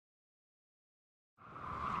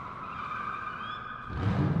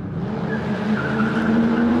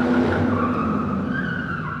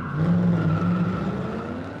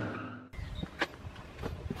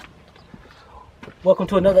Welcome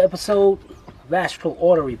to another episode of Astral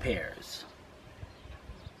Auto Repairs.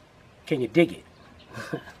 Can you dig it?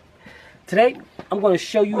 Today, I'm going to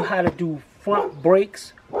show you how to do front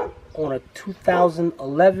brakes on a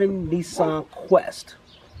 2011 Nissan Quest.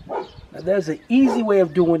 Now, there's an easy way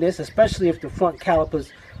of doing this, especially if the front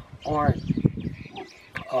calipers aren't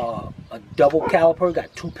a double caliper,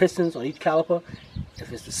 got two pistons on each caliper.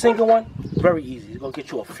 If it's the single one, very easy. It's going to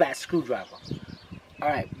get you a flat screwdriver.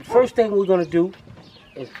 Alright, the first thing we're going to do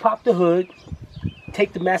is pop the hood,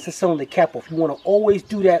 take the master cylinder cap off. You want to always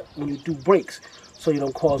do that when you do brakes so you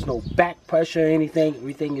don't cause no back pressure or anything.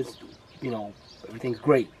 Everything is, everything's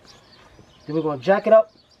great. Then we're going to jack it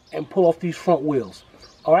up and pull off these front wheels.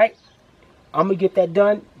 Alright, I'm going to get that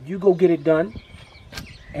done. You go get it done.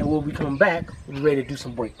 And when we come back, we're ready to do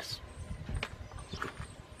some brakes.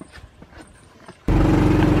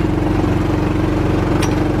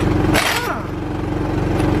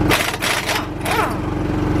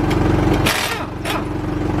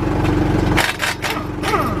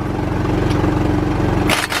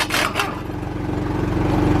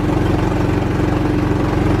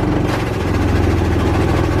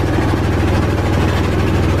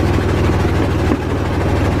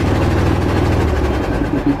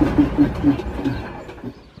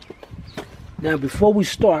 Now before we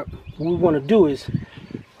start, what we want to do is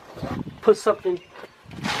put something,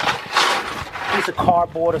 piece of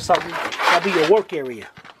cardboard or something, that'll be your work area.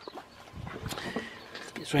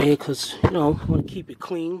 It's right here because, we want to keep it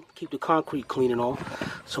clean, keep the concrete clean and all.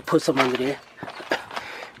 So put something under there.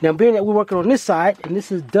 Now being that we're working on this side, and this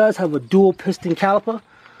does have a dual piston caliper,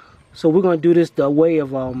 so we're going to do this the way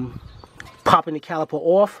of popping the caliper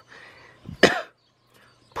off,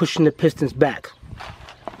 pushing the pistons back.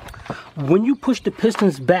 When you push the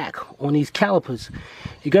pistons back on these calipers,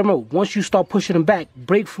 you gotta remember, once you start pushing them back,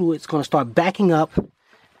 brake fluid is gonna start backing up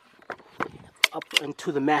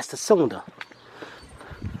into the master cylinder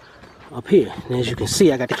up here. And as you can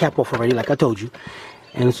see, I got the cap off already, like I told you,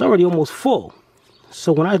 and it's already almost full.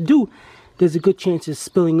 So when I do, there's a good chance it's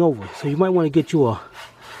spilling over. So you might want to get you a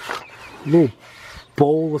little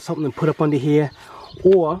bowl or something to put up under here,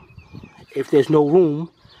 or if there's no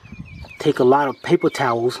room, take a lot of paper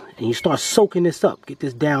towels and you start soaking this up. Get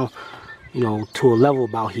this down, to a level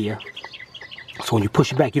about here. So when you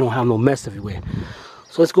push it back, you don't have no mess everywhere.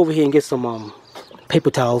 So let's go over here and get some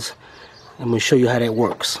paper towels. I'm going to show you how that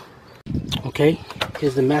works. Okay,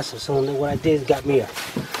 here's the master cylinder. What I did is got me a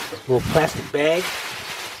little plastic bag.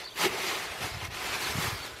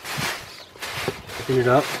 Open it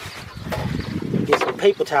up. Get some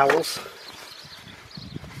paper towels.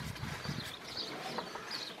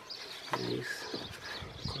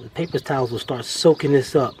 The paper towels will start soaking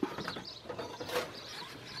this up.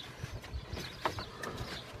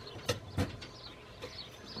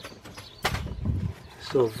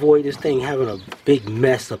 So avoid this thing having a big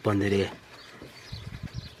mess up under there.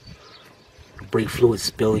 Brake fluid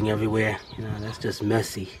spilling everywhere. That's just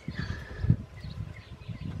messy.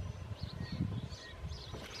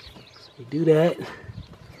 So we do that.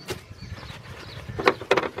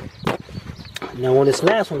 Now on this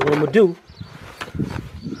last one, what I'm going to do,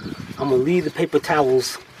 I'm going to leave the paper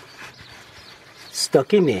towels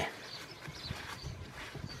stuck in there.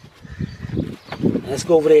 Let's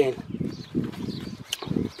go over there and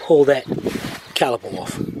pull that caliper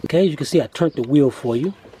off. Okay, as you can see, I turned the wheel for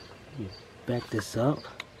you. Back this up.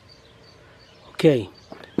 Okay,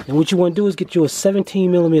 and what you want to do is get you a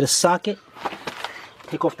 17mm socket.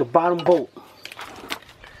 Take off the bottom bolt.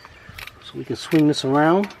 So we can swing this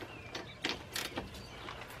around.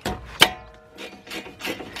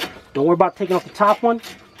 Don't worry about taking off the top one.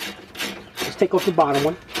 Just take off the bottom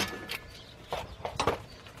one.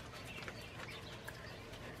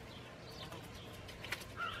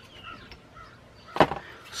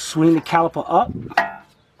 Swing the caliper up.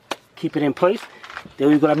 Keep it in place. There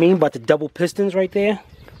you go. What I mean about the double pistons right there.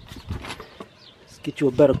 Let's get you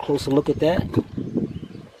a better closer look at that.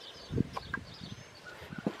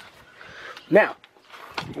 Now,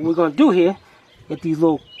 what we're going to do here, get these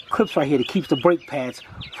little clips right here that keeps the brake pads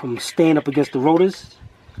from staying up against the rotors.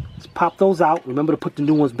 Let's pop those out. Remember to put the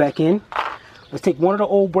new ones back in. Let's take one of the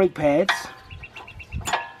old brake pads,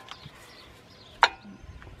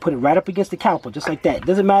 put it right up against the caliper, just like that.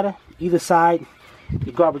 Doesn't matter, either side,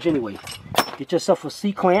 you're garbage anyway. Get yourself a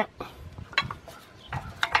C-clamp.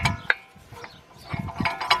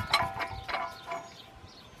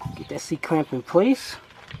 Get that C-clamp in place.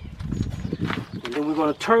 And then we're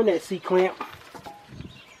going to turn that C-clamp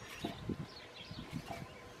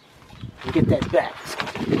and get that back.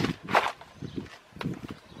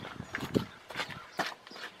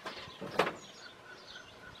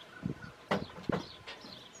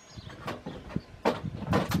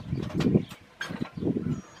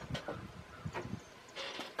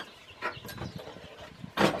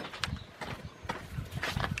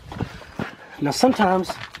 Now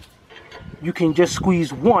sometimes you can just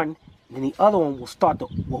squeeze one, and then the other one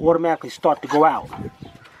will automatically start to go out,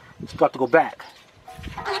 start to go back.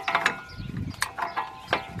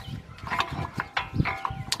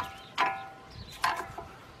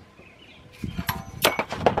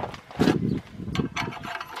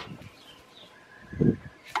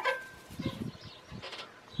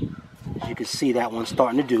 As you can see, that one's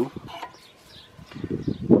starting to do.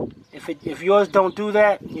 If yours don't do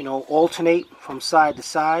that, you know, alternate from side to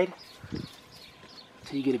side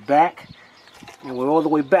until you get it back. And we're all the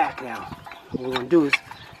way back now. What we're going to do is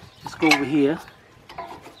just go over here.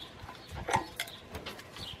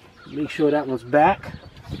 Make sure that one's back.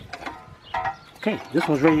 Okay, this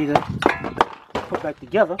one's ready to put back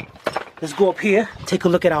together. Let's go up here, take a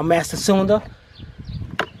look at our master cylinder.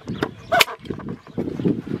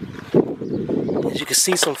 As you can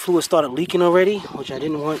see, some fluid started leaking already, which I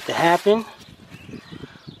didn't want to happen.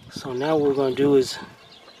 So now what we're going to do is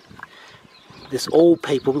this old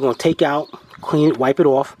paper we're going to take out, clean it, wipe it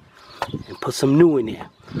off, and put some new in there.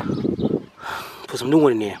 Put some new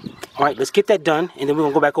one in there. Alright, let's get that done, and then we're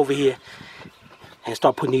going to go back over here and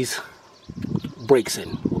start putting these brakes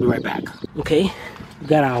in. We'll be right back. Okay, we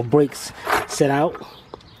got our brakes set out.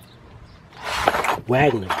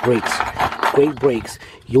 Wagner brakes. Great brakes.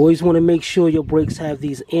 You always want to make sure your brakes have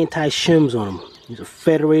these anti-shims on them. These are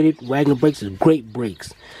federated. Wagner brakes is great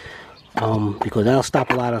brakes. Because that'll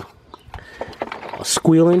stop a lot of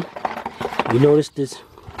squealing. You notice this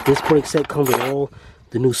brake set comes with all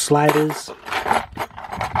the new sliders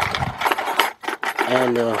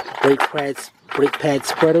and brake pad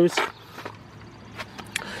spreaders.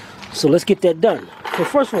 So let's get that done. So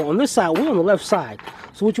first of all, on this side, we're on the left side.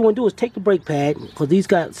 So what you want to do is take the brake pad, because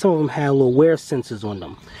some of them have little wear sensors on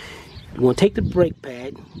them. You want to take the brake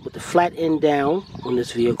pad, put the flat end down on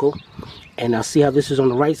this vehicle, and I'll see how this is on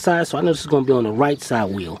the right side. So I know this is going to be on the right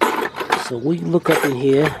side wheel. So we look up in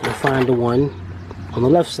here and find the one on the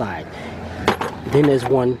left side. Then there's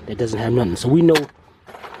one that doesn't have nothing. So we know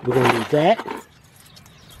we're going to need that.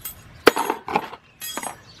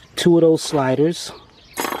 2 of those sliders.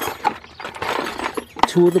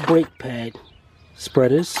 2 of the brake pad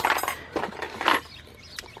spreaders,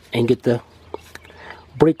 and get the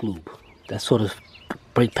brake lube. That sort of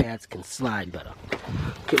brake pads can slide better.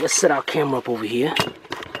 Okay, let's set our camera up over here.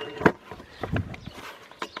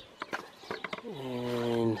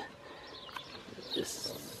 And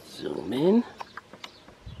just zoom in.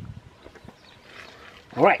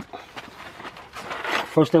 Alright.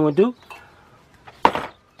 First thing we'll do,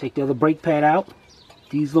 take the other brake pad out.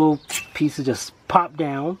 These little pieces just pop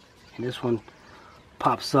down, and this one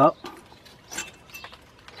pops up.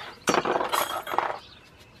 Let's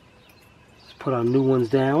put our new ones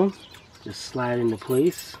down. Just slide into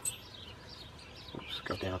place. Oops,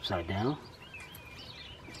 got that upside down.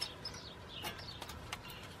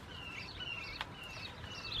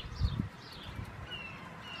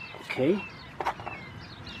 Okay.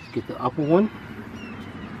 Let's get the upper one.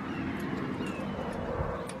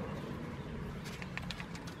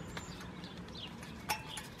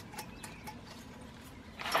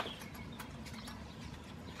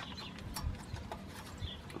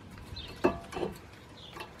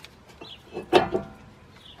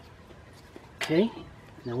 Okay,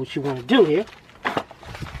 now what you want to do here,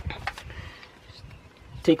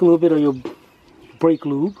 take a little bit of your brake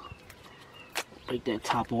lube, break that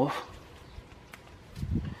top off.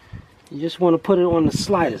 You just want to put it on the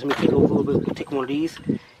sliders. Let me take a little bit, take one of these.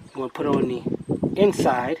 You want to put it on the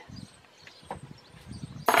inside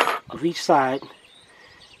of each side,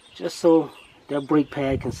 just so that brake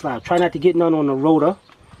pad can slide. Try not to get none on the rotor.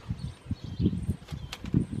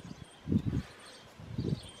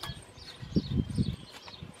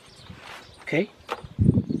 Okay,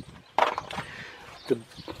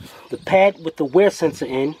 the pad with the wear sensor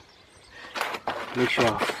in, make sure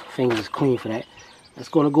our fingers is clean for that. That's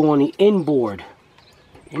going to go on the inboard,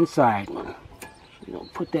 inside. You know,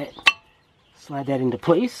 put that, slide that into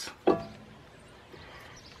place.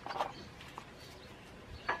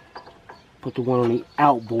 Put the one on the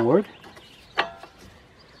outboard.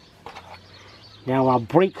 Now our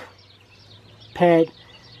brake pad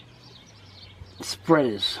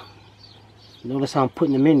spreaders. Notice how I'm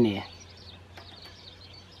putting them in there.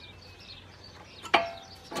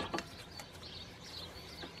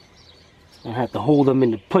 I have to hold them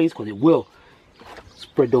into place because it will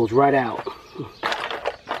spread those right out.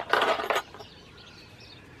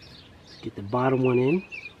 Get the bottom one in.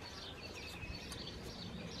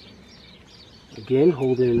 Again,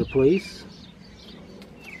 hold it into place.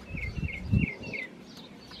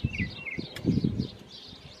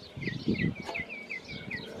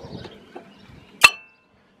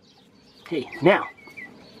 Now,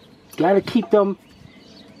 gotta keep them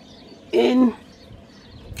in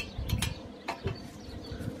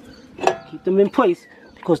place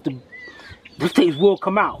because the things will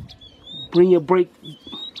come out. Bring your brake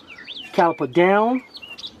caliper down.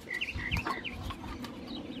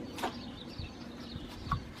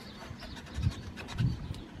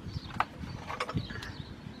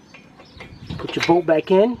 Put your bolt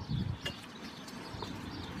back in.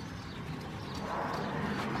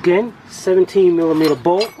 Again, 17mm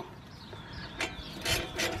bolt.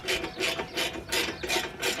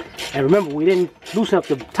 And remember, we didn't loosen up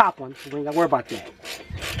the top one, so we ain't got to worry about that.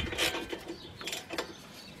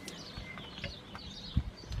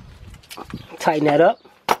 Tighten that up.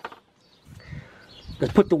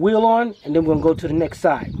 Let's put the wheel on, and then we're going to go to the next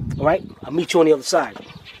side. Alright? I'll meet you on the other side.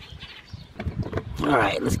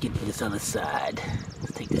 Alright, let's get to this other side.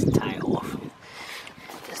 Let's take this tire off.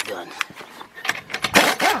 Get this done.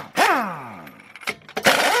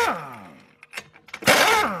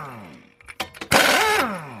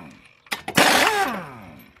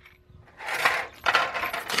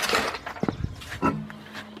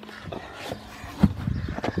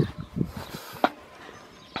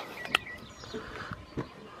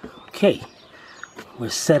 Okay, we're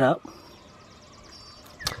set up.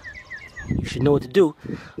 You should know what to do,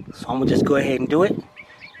 so I'm gonna just go ahead and do it,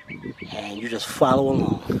 and you just follow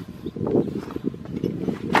along.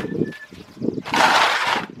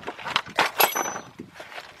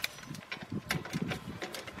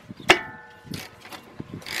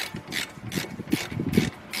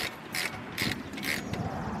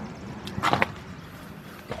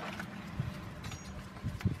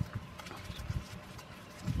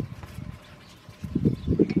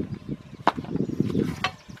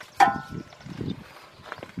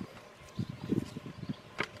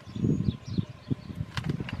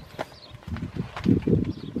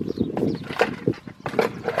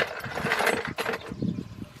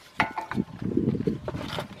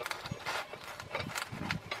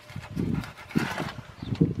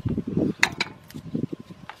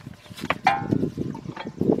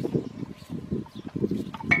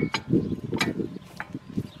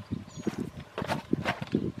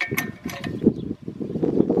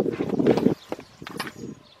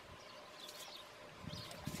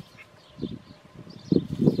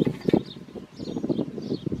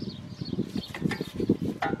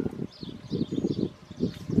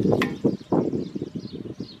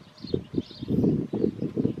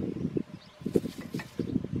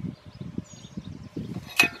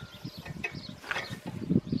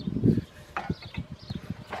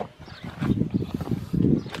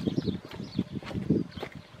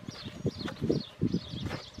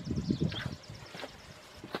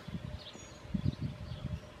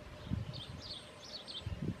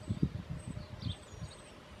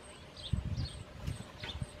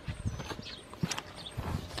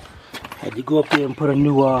 Had to go up there and put a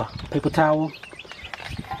new paper towel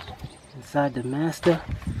inside the master.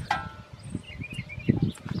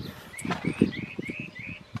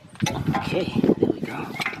 Okay, there we go.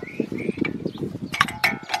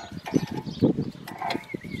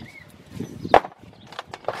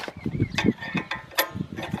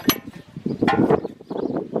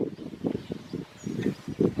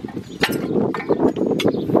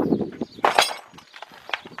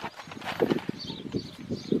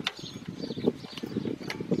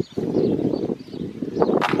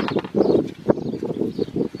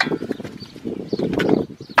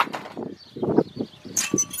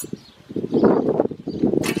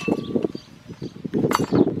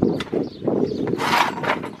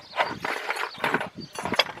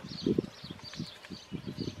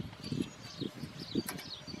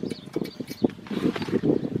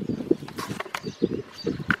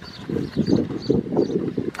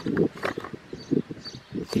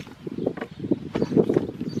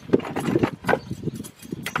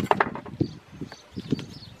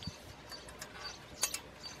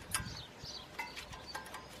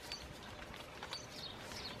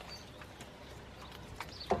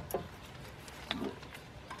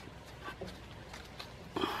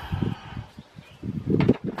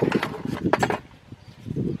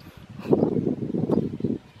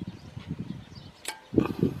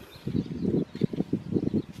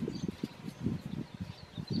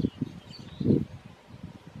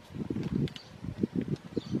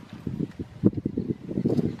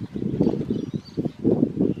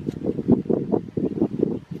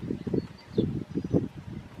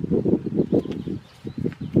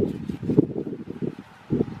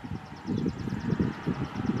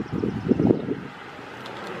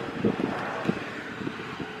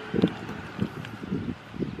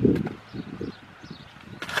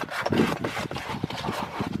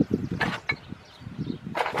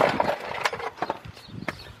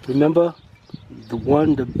 Remember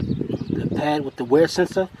the pad with the wear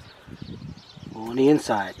sensor on the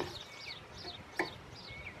inside.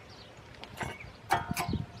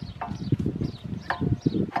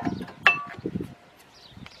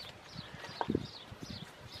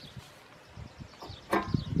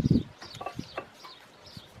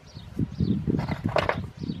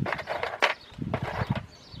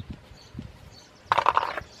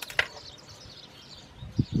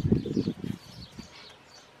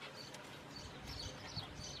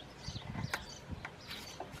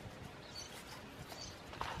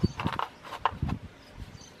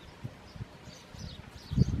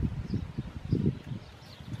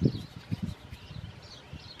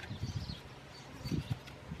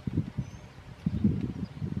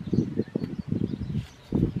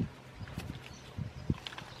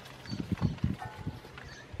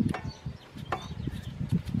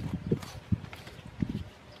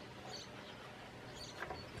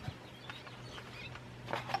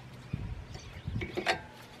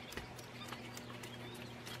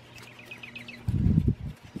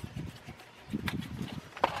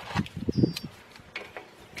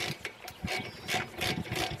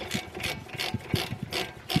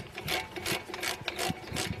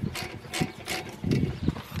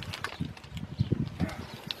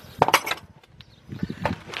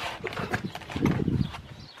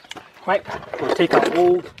 Right, we'll take our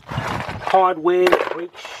old hardware,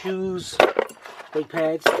 brake shoes, brake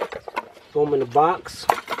pads, throw them in the box,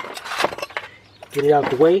 get it out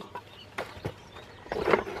the way.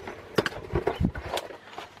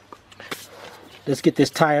 Let's get this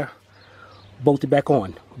tire bolted back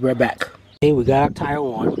on. Be right back. Okay, we got our tire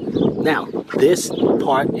on. Now, this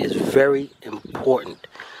part is very important.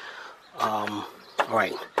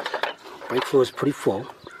 Alright, brake fluid is pretty full.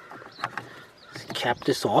 Let's cap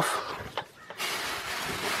this off.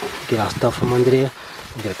 Get our stuff from under there.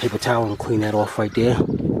 We got a paper towel and clean that off right there.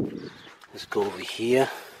 Let's go over here.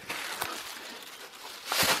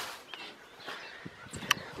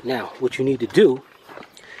 Now, what you need to do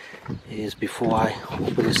is, before I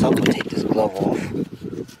open this up, I'm gonna take this glove off.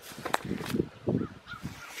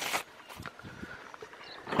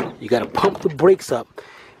 You gotta pump the brakes up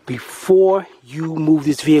before you move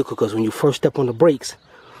this vehicle, because when you first step on the brakes,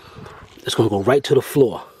 it's gonna go right to the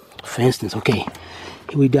floor. For instance, okay,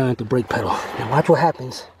 here we down at the brake pedal. Now watch what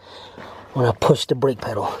happens when I push the brake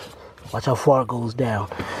pedal. Watch how far it goes down.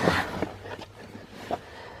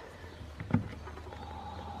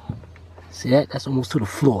 See that? That's almost to the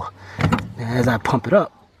floor. Now as I pump it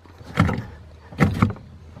up,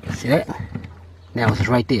 see that? Now it's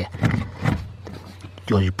right there.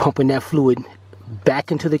 You're pumping that fluid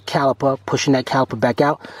back into the caliper, pushing that caliper back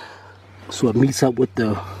out so it meets up with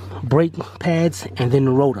the brake pads and then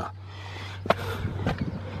the rotor.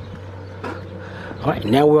 Alright,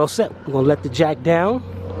 now we're all set. We're going to let the jack down.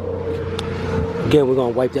 Again, we're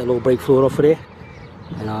going to wipe that little brake fluid off of there.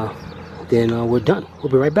 And then we're done.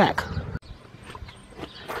 We'll be right back.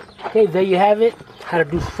 Okay, there you have it. How to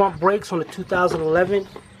do front brakes on the 2011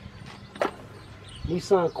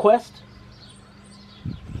 Nissan Quest.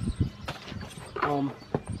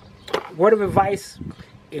 Word of advice,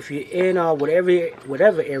 if you're in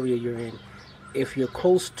whatever area you're in, if you're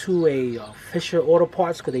close to a Fisher Auto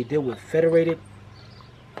Parts, because they deal with Federated,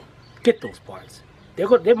 get those parts.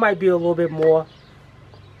 They might be a little bit more,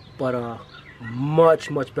 but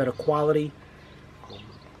much better quality.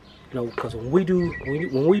 You know, because when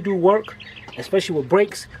we do work, especially with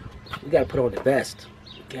brakes, we gotta put on the best.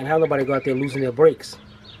 Can't have nobody go out there losing their brakes.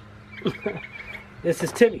 This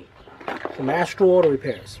is Timmy from Astro Auto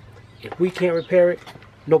Repairs. If we can't repair it,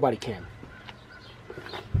 nobody can.